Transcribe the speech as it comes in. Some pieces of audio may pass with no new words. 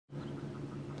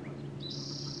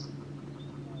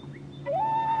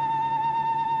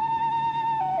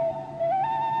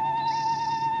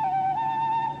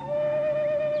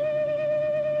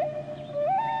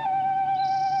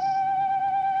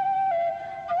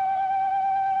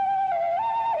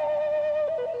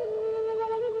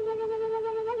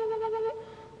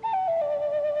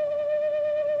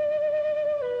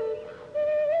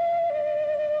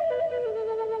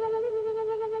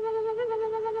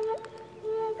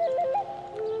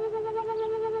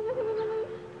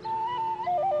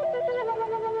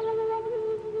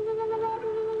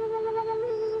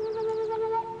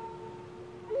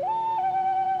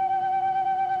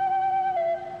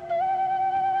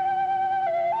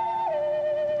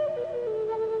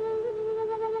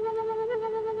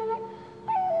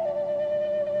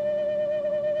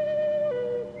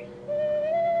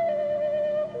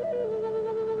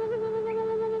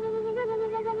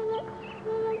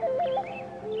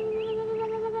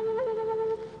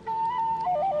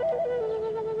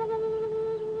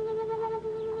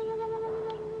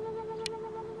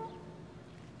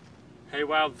Hey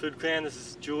Wild Food Clan, this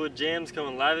is Jewel James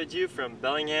coming live at you from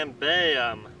Bellingham Bay.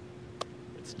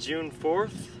 It's June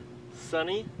 4th,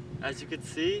 sunny as you can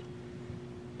see,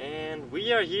 and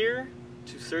we are here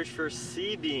to search for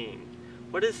sea bean.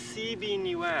 What is sea bean,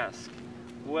 you ask?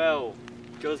 Well,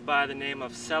 it goes by the name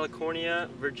of Salicornia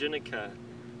virginica.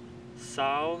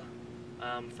 Sal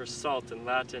for salt in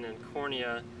Latin, and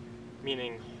cornea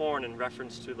meaning horn in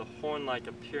reference to the horn-like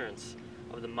appearance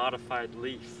of the modified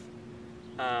leaf.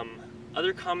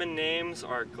 Other common names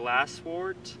are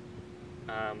glasswort,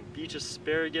 beach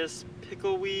asparagus,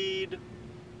 pickleweed,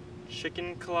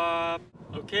 chicken claw.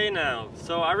 Okay now,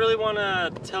 so I really want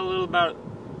to tell a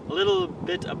little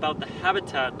bit about the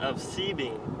habitat of sea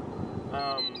bean.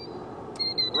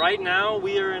 Right now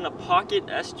we are in a pocket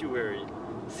estuary.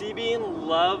 Sea bean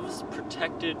loves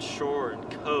protected shore and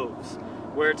coves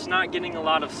where it's not getting a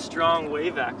lot of strong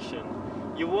wave action.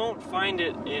 You won't find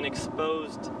it in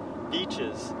exposed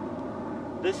beaches.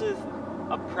 This is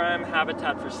a prime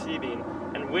habitat for sea bean,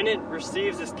 and when it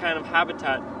receives this kind of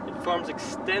habitat, it forms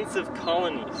extensive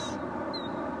colonies.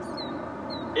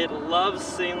 It loves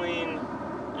saline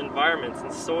environments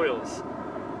and soils.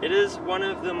 It is one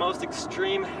of the most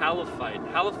extreme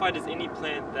halophyte. Halophyte is any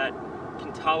plant that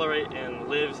can tolerate and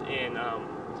lives in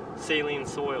saline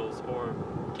soils or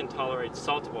can tolerate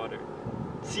salt water.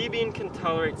 Sea bean can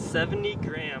tolerate 70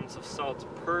 grams of salt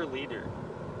per liter.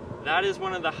 That is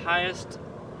one of the highest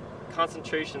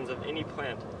concentrations of any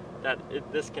plant that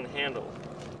this can handle.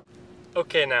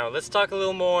 Okay, now let's talk a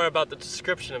little more about the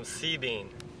description of sea bean.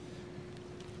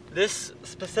 This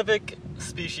specific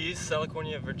species,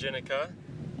 Salicornia virginica,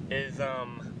 is a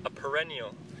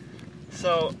perennial.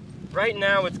 So right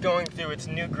now it's going through its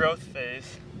new growth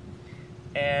phase,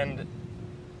 and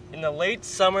in the late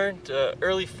summer to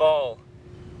early fall,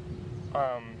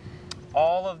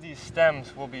 all of these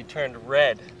stems will be turned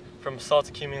red from salt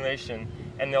accumulation,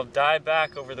 and they'll die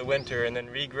back over the winter and then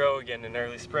regrow again in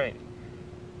early spring.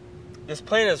 This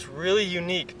plant is really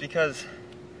unique because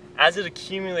as it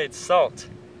accumulates salt,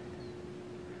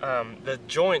 the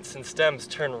joints and stems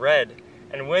turn red,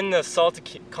 and when the salt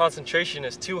concentration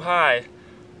is too high,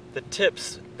 the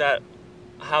tips that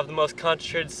have the most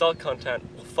concentrated salt content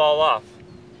will fall off.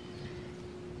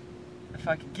 If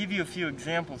I could give you a few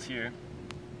examples here.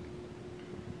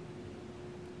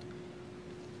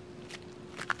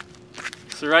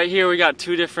 So right here we got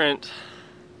two different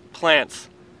plants.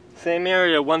 Same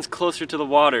area, one's closer to the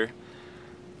water.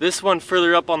 This one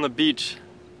further up on the beach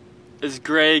is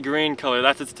gray-green color.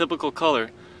 That's its typical color.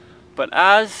 But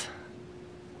as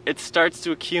it starts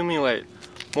to accumulate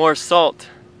more salt,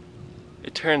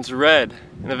 it turns red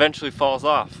and eventually falls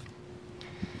off.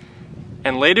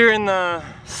 And later in the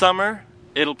summer,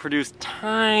 it'll produce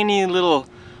tiny little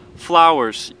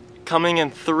flowers coming in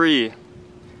 3.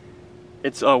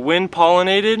 It's wind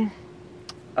pollinated.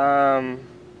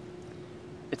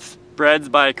 It spreads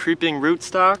by a creeping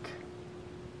rootstock.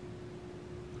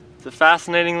 It's a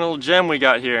fascinating little gem we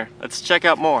got here. Let's check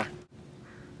out more.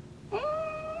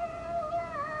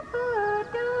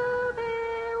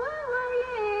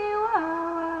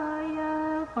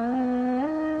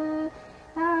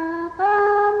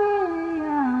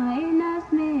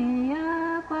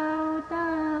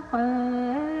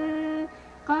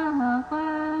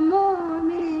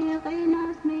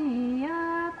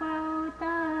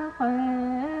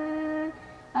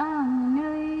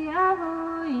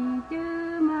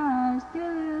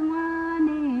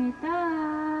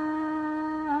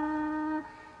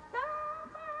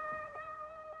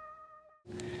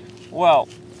 Well,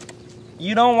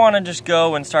 you don't want to just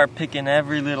go and start picking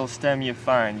every little stem you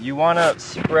find. You want to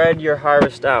spread your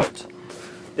harvest out.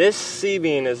 This sea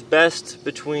bean is best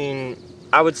between,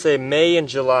 I would say, May and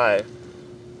July.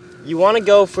 You want to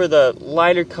go for the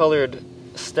lighter colored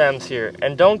stems here,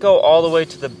 and don't go all the way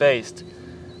to the base.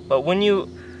 But when you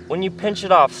pinch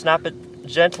it off, snap it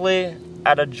gently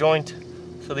at a joint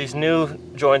so these new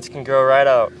joints can grow right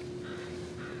out.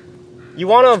 You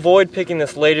want to avoid picking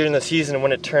this later in the season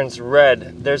when it turns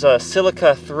red. There's a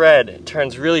silica thread. It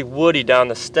turns really woody down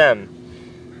the stem.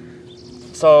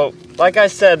 So, like I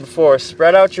said before,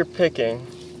 spread out your picking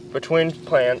between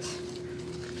plants.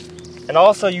 And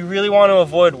also, you really want to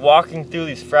avoid walking through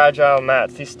these fragile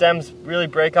mats. These stems really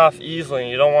break off easily,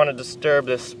 and you don't want to disturb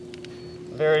this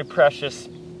very precious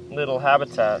little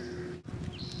habitat.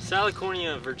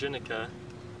 Salicornia virginica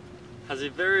has a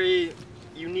very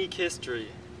unique history.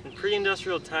 In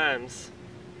pre-industrial times,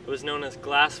 it was known as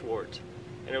glasswort,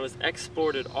 and it was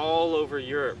exported all over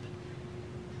Europe.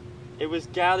 It was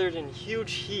gathered in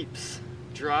huge heaps,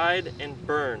 dried and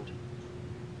burned.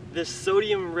 This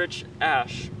sodium-rich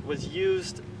ash was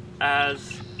used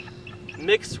as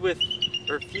mixed with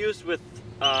or fused with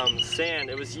sand,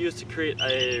 it was used to create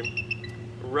a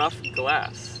rough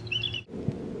glass.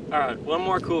 Alright, one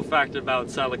more cool fact about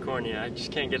Salicornia, I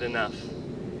just can't get enough.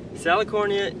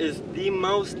 Salicornia is the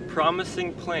most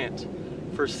promising plant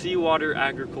for seawater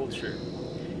agriculture.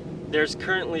 There's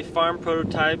currently farm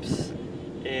prototypes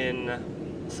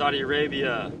in Saudi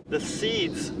Arabia. The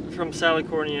seeds from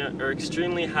Salicornia are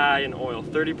extremely high in oil,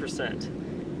 30%.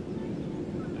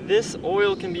 This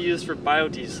oil can be used for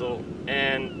biodiesel,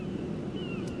 and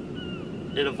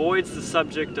it avoids the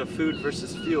subject of food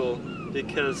versus fuel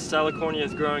because Salicornia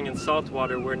is growing in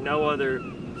saltwater where no other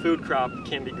food crop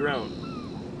can be grown.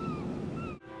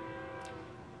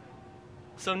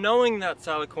 So knowing that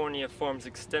Salicornia forms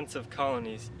extensive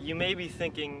colonies, you may be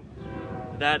thinking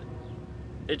that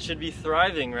it should be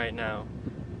thriving right now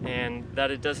and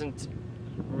that it doesn't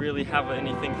really have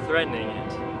anything threatening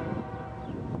it.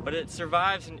 But it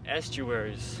survives in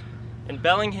estuaries. In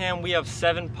Bellingham we have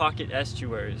 7 pocket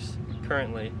estuaries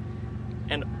currently,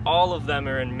 and all of them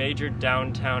are in major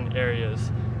downtown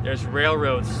areas. There's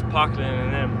railroads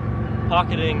pocketing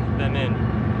them in.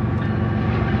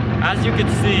 As you can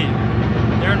see,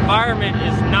 their environment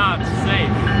is not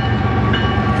safe.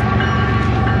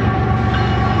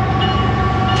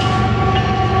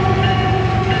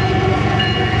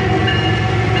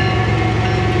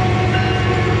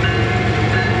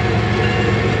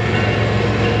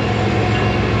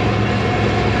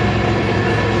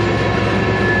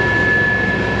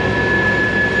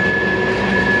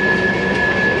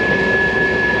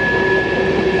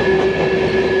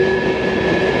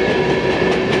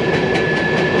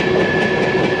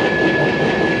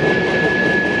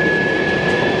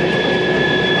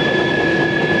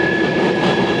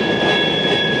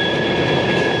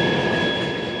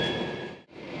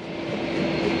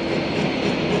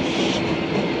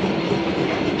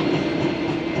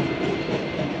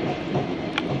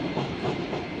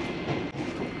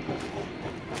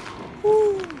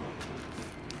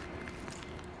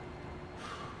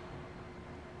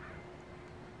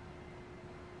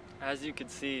 As you can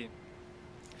see,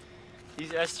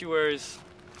 these estuaries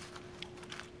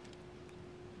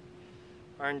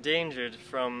are endangered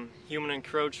from human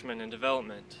encroachment and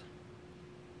development.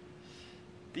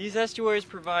 These estuaries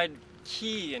provide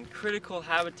key and critical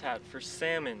habitat for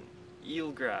salmon,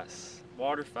 eelgrass,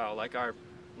 waterfowl like our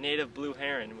native blue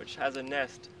heron, which has a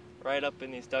nest right up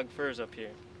in these dug firs up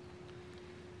here.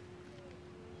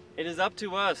 It is up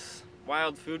to us,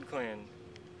 Wild Food Clan,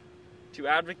 to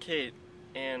advocate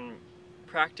and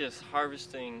practice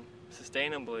harvesting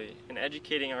sustainably and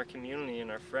educating our community and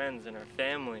our friends and our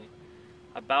family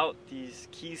about these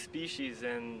key species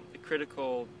and the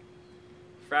critical,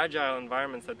 fragile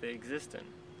environments that they exist in.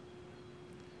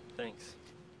 Thanks.